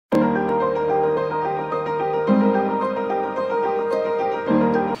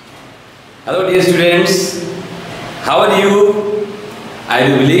Hello dear students, how are you? I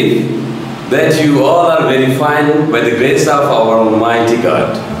do believe that you all are very fine by the grace of our Almighty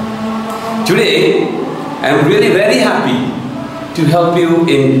God. Today, I am really very happy to help you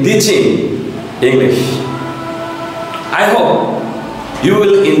in teaching English. I hope you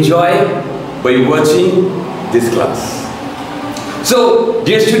will enjoy by watching this class. So,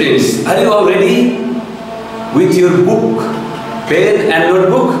 dear students, are you all ready with your book, pen and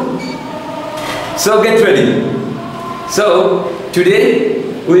notebook? So get ready. So today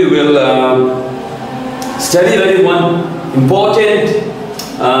we will study one important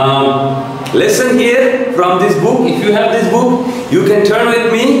lesson here from this book. If you have this book, you can turn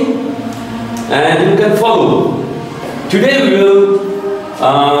with me and you can follow. Today we will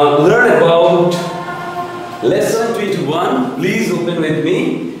learn about lesson 21. Please open with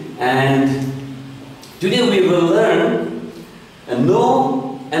me. And today we will learn and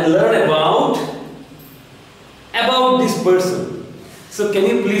know and learn about this person. So can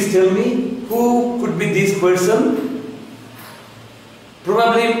you please tell me who could be this person?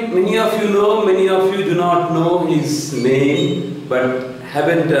 Probably many of you know, many of you do not know his name, but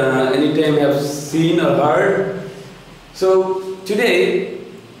haven't any time have seen or heard. So today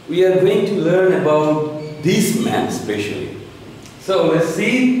we are going to learn about this man especially. So let's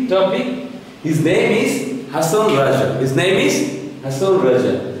see topic. His name is Hasan Raja. His name is Hasan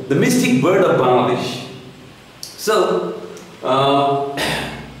Raja, the mystic bird of Bangladesh. So,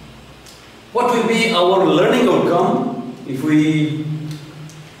 what will be our learning outcome if we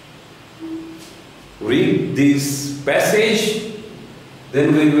read this passage?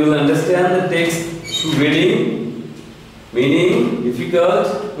 Then we will understand the text through reading, meaning,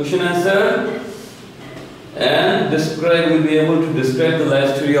 difficult, question answer, and we'll be able to describe the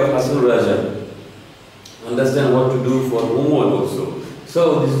life story of Hasan Raja. Understand what to do for homework also.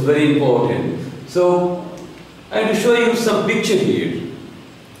 So, this is very important. So, I will show you some picture here.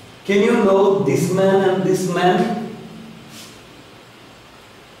 Can you know this man and this man?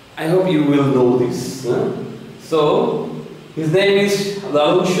 I hope you will know this. Huh? So, his name is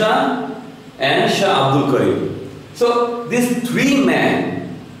Lalu Shah and Shah Abdul Karim. So, these three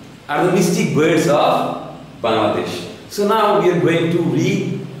men are the mystic birds of Bangladesh. So now we are going to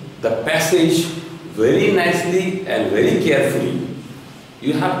read the passage very nicely and very carefully.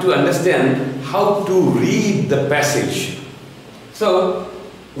 You have to understand how to read the passage. So,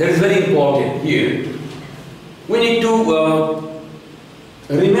 that is very important here. We need to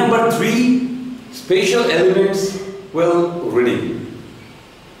remember three special elements while reading.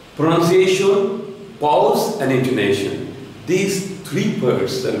 Pronunciation, pause and intonation. These three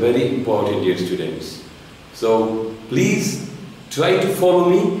parts are very important, dear students. So, please try to follow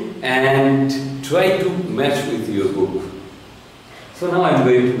me and try to match with your book. So now I am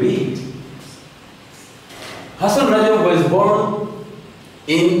going to read. Hasan Raja was born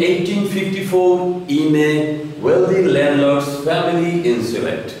in 1854 in a wealthy landlord's family in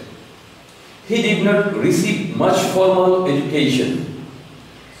Sylhet. He did not receive much formal education.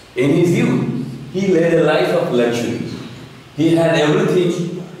 In his youth, he led a life of luxury. He had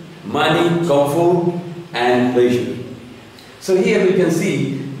everything: money, comfort, and pleasure. So here we can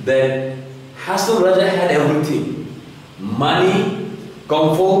see that Hasan Raja had everything: money,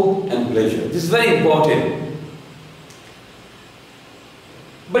 comfort and pleasure. This is very important.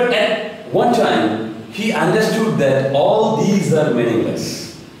 But at one time, he understood that all these are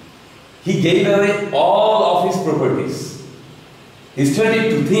meaningless. He gave away all of his properties. He started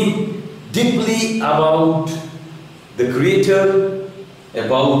to think deeply about the Creator,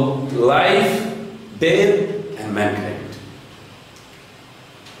 about life, death and mankind.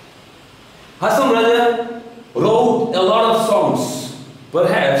 Hasan Raja wrote a lot of songs,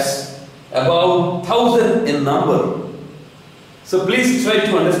 perhaps about 1,000 in number. So please try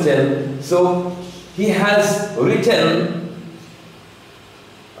to understand. So he has written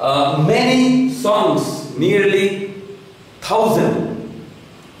many songs, nearly 1,000.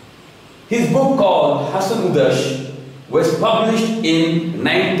 His book called Hasan Udash was published in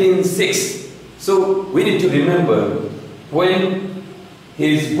 1906. So we need to remember when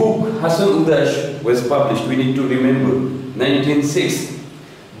his book Hasan Udash was published. We need to remember 1906.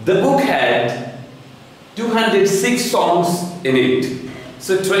 The book had 206 songs in it.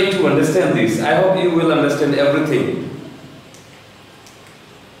 So try to understand this. I hope you will understand everything.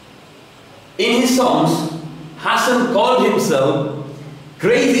 In his songs, Hasan called himself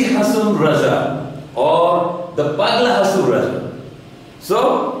Crazy Hasan Raja or the Pagla Hasan Raja.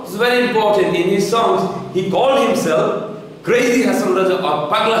 So it's very important. In his songs, he called himself Crazy Hasan Raja or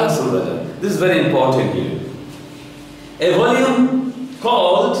Pagla Hasan Raja. This is very important here. A volume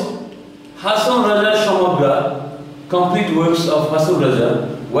called Hasan Raja Shamagra, complete works of Hasan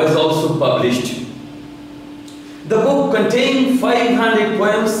Raja, was also published. The book contained 500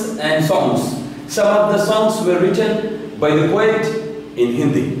 poems and songs. Some of the songs were written by the poet in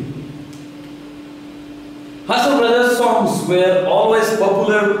Hindi. Hasan Raja's songs were always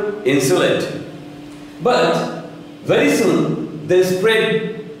popular in Sylhet, but very soon they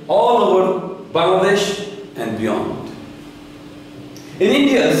spread all over Bangladesh and beyond. In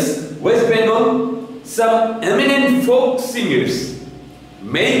India's West Bengal, some eminent folk singers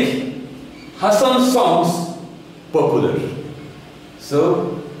make Hasan's songs popular.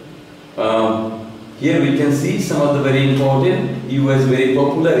 So, here we can see some of the very important. He was very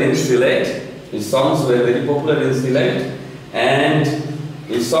popular in Sylhet. His songs were very popular in Sylhet, and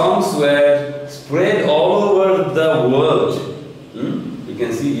his songs were spread all over the world. You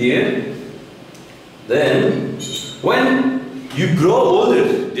can see here. Then, when you grow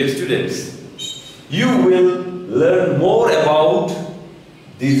older, dear students, you will learn more about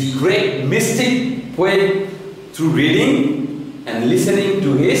this great mystic poet through reading and listening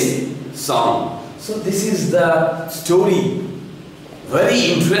to his song. So this is the story,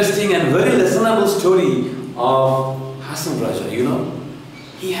 very interesting and very listenable story of Hasan Raja. You know,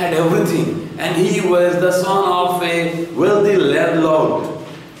 he had everything, and he was the son of a wealthy landlord.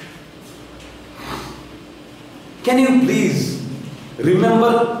 Can you please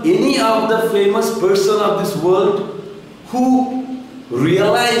remember any of the famous person of this world who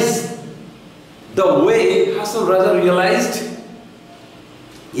realized the way Hasan Raja realized?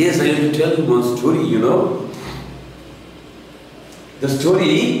 Yes, I will tell you one story, you know. The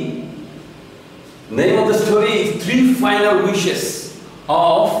story, name of the story is Three Final Wishes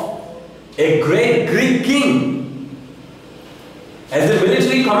of a great Greek king. As a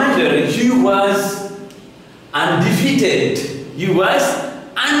military commander, he was undefeated. He was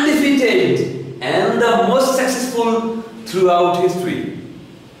undefeated and the most successful throughout history.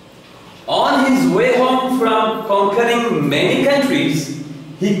 On his way home from conquering many countries,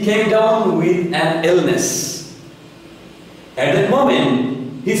 he came down with an illness. At that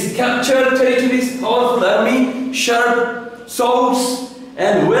moment, his captured territories, powerful army, sharp swords,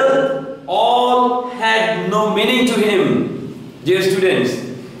 and wealth all had no meaning to him. Dear students,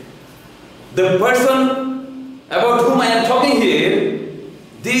 the person about whom I am talking here,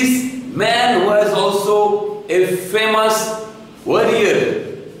 this man was also a famous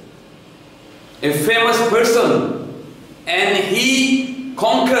warrior, a famous person, and he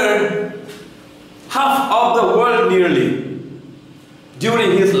conquered half of the world nearly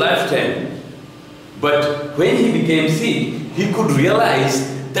during his lifetime. But when he became sick, he could realize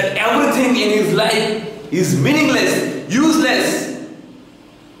that everything in his life is meaningless, useless.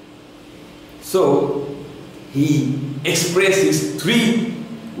 So he expressed his three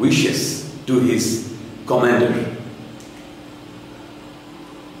wishes to his commander.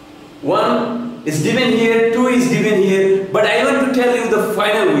 One is given here, two is given here, but I want to tell you the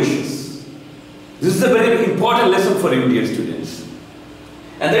final wishes. This is a very important lesson for you, dear students.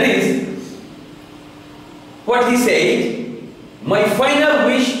 And that is what he said: my final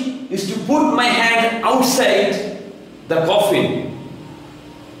wish is to put my hand outside the coffin.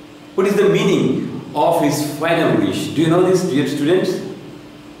 What is the meaning of his final wish? Do you know this, dear students?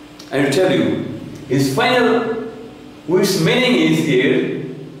 I will tell you. His final wish meaning is here.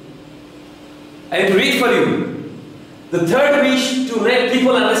 I will read for you. The third wish, to let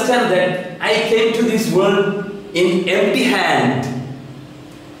people understand that I came to this world in empty hand,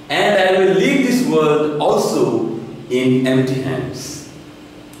 and I will leave this world also in empty hands.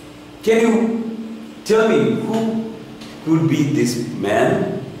 Can you tell me who could be this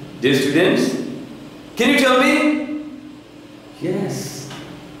man, dear students? Can you tell me? Yes.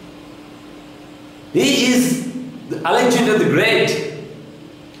 He is Alexander the Great,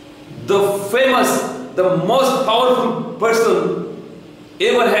 the famous, the most powerful person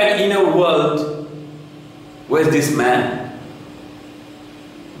ever had in our world was this man.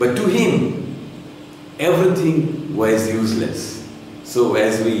 But to him, everything was useless. So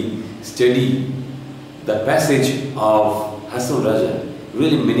as we study the passage of Hasan Raja,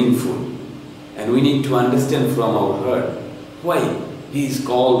 really meaningful, and we need to understand from our heart why he is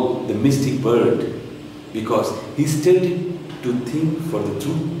called the mystic bird, because he started to think for the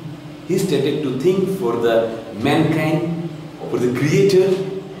truth. He started to think for the mankind, for the Creator.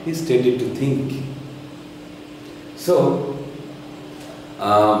 He started to think. So,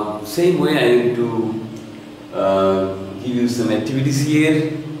 same way I am to give you some activities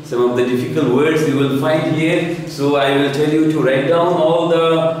here. Some of the difficult words you will find here. So I will tell you to write down all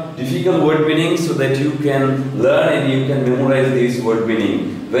the difficult word meanings so that you can learn and you can memorize these word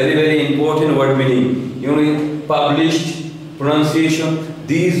meaning. very, very important word meaning. You know, published, pronunciation,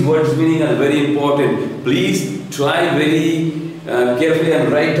 these words meaning are very important. Please try very carefully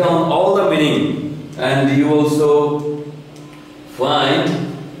and write down all the meaning, and you also find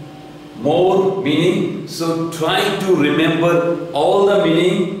more meaning. So try to remember all the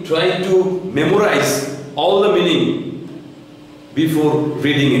meaning, try to memorize all the meaning before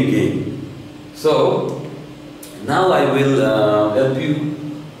reading again. So now I will help you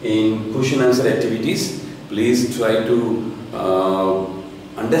in question answer activities. Please try to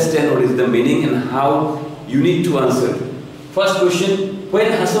understand what is the meaning and how you need to answer. First question, when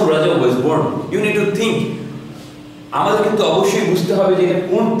Hasan Raja was born, you need to think. আমাদের কিন্তু অবশ্যই বুঝতে হবে যে এটা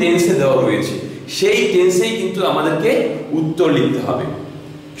কোন টেন্সে দেওয়া রয়েছে, সেই টেন্সেই কিন্তু আমাদেরকে উত্তর লিখতে হবে।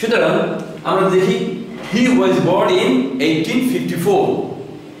 সুতরাং আমরা দেখি he was born in 1854,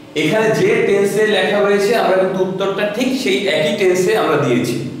 এখানে যে টেন্সে লেখা রয়েছে আমরা কিন্তু উত্তরটা ঠিক সেই একই টেন্সে আমরা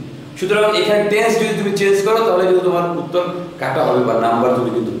দিয়েছি। সুতরাং এখানে টেন্স যদি তুমি চেঞ্জ করো তাহলে কিন্তু তোমার উত্তর কাটা হবে বা নাম্বার তুমি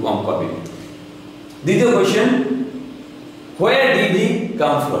কিন্তু কম পাবে। দ্বিতীয় question, where did he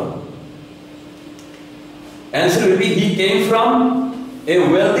come from? Answer will be he came from a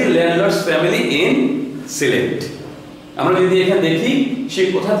wealthy landlord's family in Sylhet. আমরা যদি এখানে দেখি সে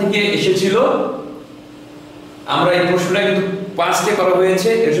কোথা থেকে এসেছিল, আমরা এই প্রশ্নটা কিন্তু পাস্টে করা হয়েছে,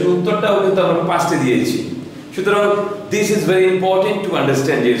 এর জন্য উত্তরটাও কিন্তু আমরা পাস্টে দিয়েছি। সুতরাং this is very important to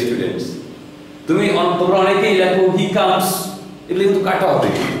understand, dear students. তোমরা অনেকেই লেখো he comes, এগুলো কিন্তু কাটা হবে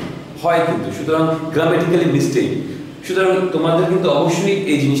হয় কিন্তু, সুতরাং গ্রামাটিক্যালি মিস্টেক। সুতরাং তোমাদের কিন্তু অবশ্যই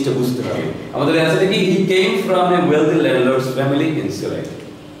এই জিনিসটা বুঝতে হবে। আমাদের অ্যান্সারটা কি, he came from a wealthy landlord's family in Sylhet.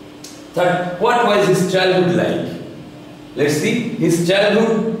 Third, what was his childhood like? Let's see. His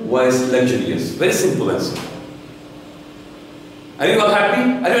childhood was luxurious. Very simple answer. Are you all happy?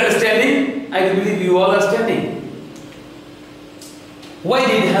 Are you understanding? I believe you all are standing. Why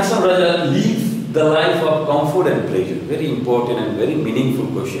did Hasan Raja live the life of comfort and pleasure? Very important and very meaningful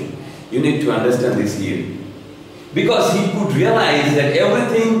question. You need to understand this here. Because he could realize that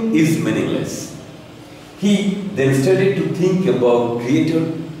everything is meaningless. He then started to think about creator,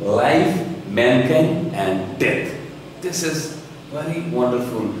 life, mankind, and death. This is very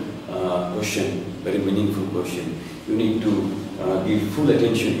wonderful question, very meaningful question. You need to give full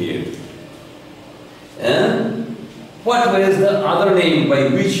attention here. And what was the other name by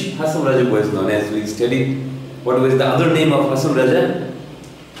which Hasan Raja was known? As we studied, what was the other name of Hasan Raja?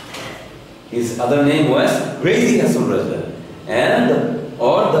 His other name was Crazy Hasan Raja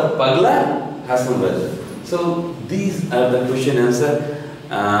or the Pagla Hasan Raja. So these are the question answer.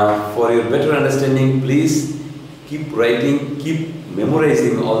 For your better understanding, please keep writing, keep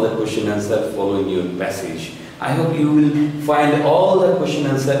memorizing all the question answer following your passage. I hope you will find all the question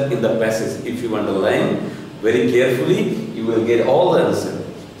answer in the passage. If you underline very carefully, you will get all the answer.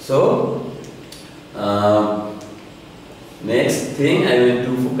 So next thing, I will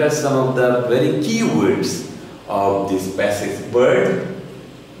to focus some of the very key words of this passage.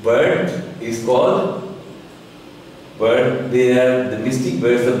 Bird is called bird. They are the mystic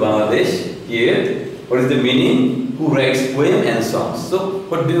birds of Bangladesh. Here, what is the meaning? Who writes poem and songs? So,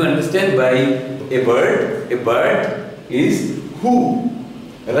 what do you understand by a bird? A bird is who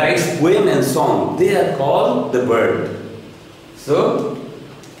writes poem and song. They are called the bird. So,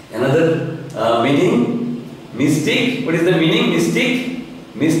 another meaning. Mystic, what is the meaning?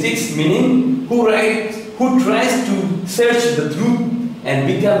 Mystic's meaning who tries to search the truth and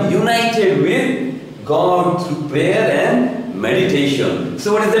become united with God through prayer and meditation. So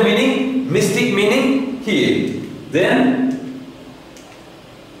what is the meaning? Mystic meaning here. Then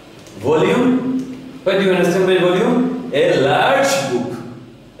volume. What do you understand by volume? A large book.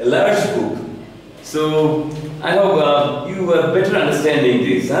 A large book. So I hope you are better understanding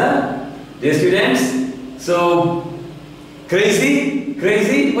this, dear students. So, crazy,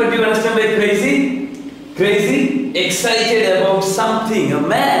 what do you understand by crazy? Crazy, excited about something,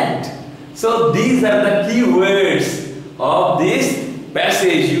 mad. So, these are the key words of this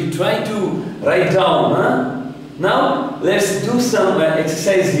passage. You try to write down. Now, let's do some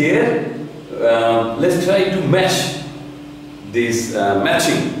exercise here. Let's try to match this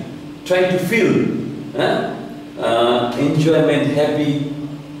matching. Try to feel enjoyment, happy.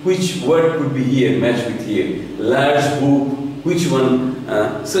 Which word could be here, match with here? Large book, which one?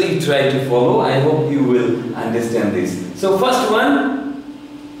 So you try to follow. I hope you will understand this. So first one,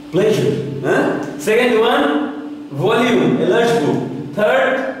 pleasure. Second one, volume, a large book.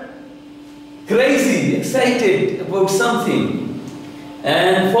 Third, crazy, excited about something.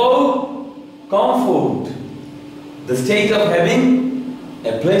 And fourth, comfort, the state of having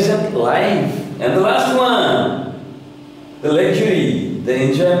a pleasant life. And the last one, the luxury, the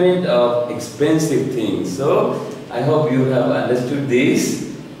enjoyment of expensive things. So I hope you have understood this.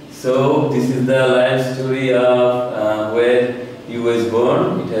 So this is the life story of where he was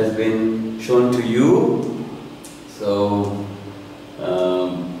born. It has been shown to you. So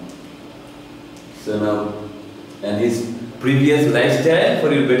now, and his previous lifestyle,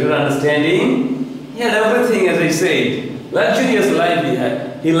 for your better understanding, he had everything, as I said, luxurious life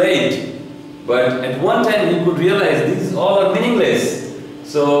he led. But at one time he could realize these all are meaningless.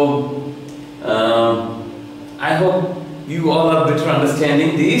 So I hope you all are better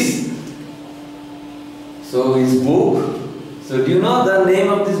understanding this. So his book. So do you know the name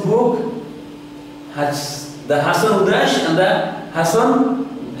of this book? The Hasan Udash and the Hasan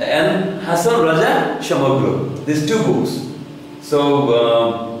Raja Shamagro. These two books.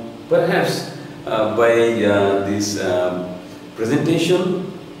 So perhaps by this presentation,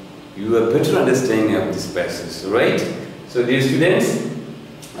 you have better understanding of this passage, right? So dear students,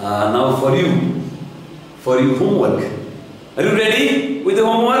 now for you homework. Are you ready with the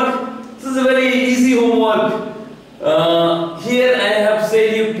homework? This is a very easy homework. Here I have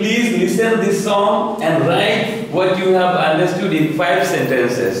said you please listen this song and write what you have understood in 5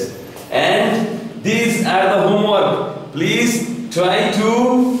 sentences. And these are the homework. Please try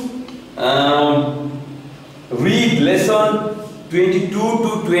to read lesson 22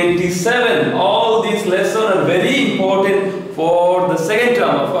 to 27. All these lessons are very important for the second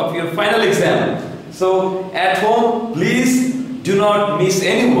term of your final exam. So at home, please do not miss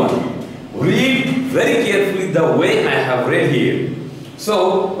anyone. Read very carefully the way I have read here.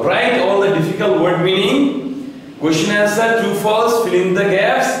 So write all the difficult word meaning, question answer, true, false, fill in the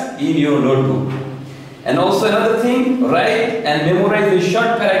gaps in your notebook. And also another thing, write and memorize the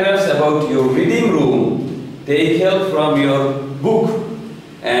short paragraphs about your reading room. Take help from your book.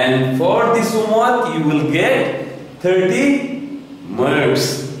 And for this homework, you will get 30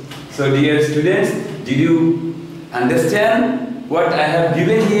 marks. So dear students, did you understand what I have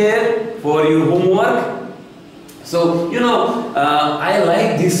given here for your homework? So, you know, I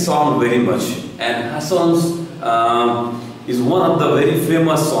like this song very much. And Hasan's is one of the very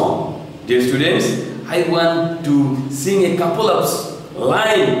famous songs. Dear students, I want to sing a couple of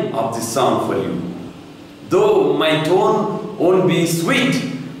lines of this song for you. Though my tone won't be sweet,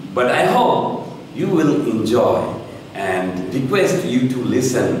 but I hope you will enjoy and request you to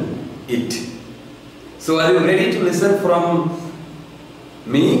listen it. So are you ready to listen from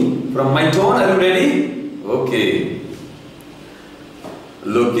me, from my tone? Are you ready? Okay.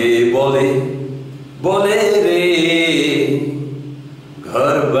 Loke bole re,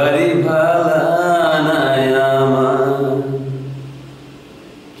 ghar bari bhala nay amar,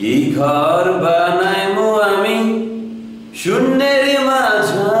 ki ghar banay mo ami, shunner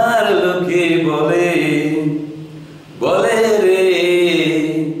mazhar. Loke bole re,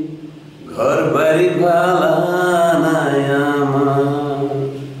 ghar bari bhala nay amar.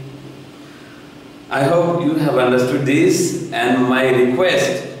 I hope you have understood this, and my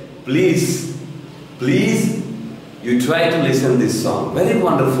request, please, you try to listen this song. Very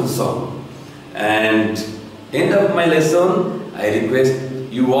wonderful song. And end of my lesson, I request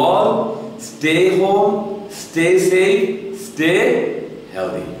you all stay home, stay safe, stay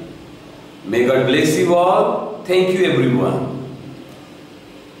healthy. May God bless you all. Thank you everyone.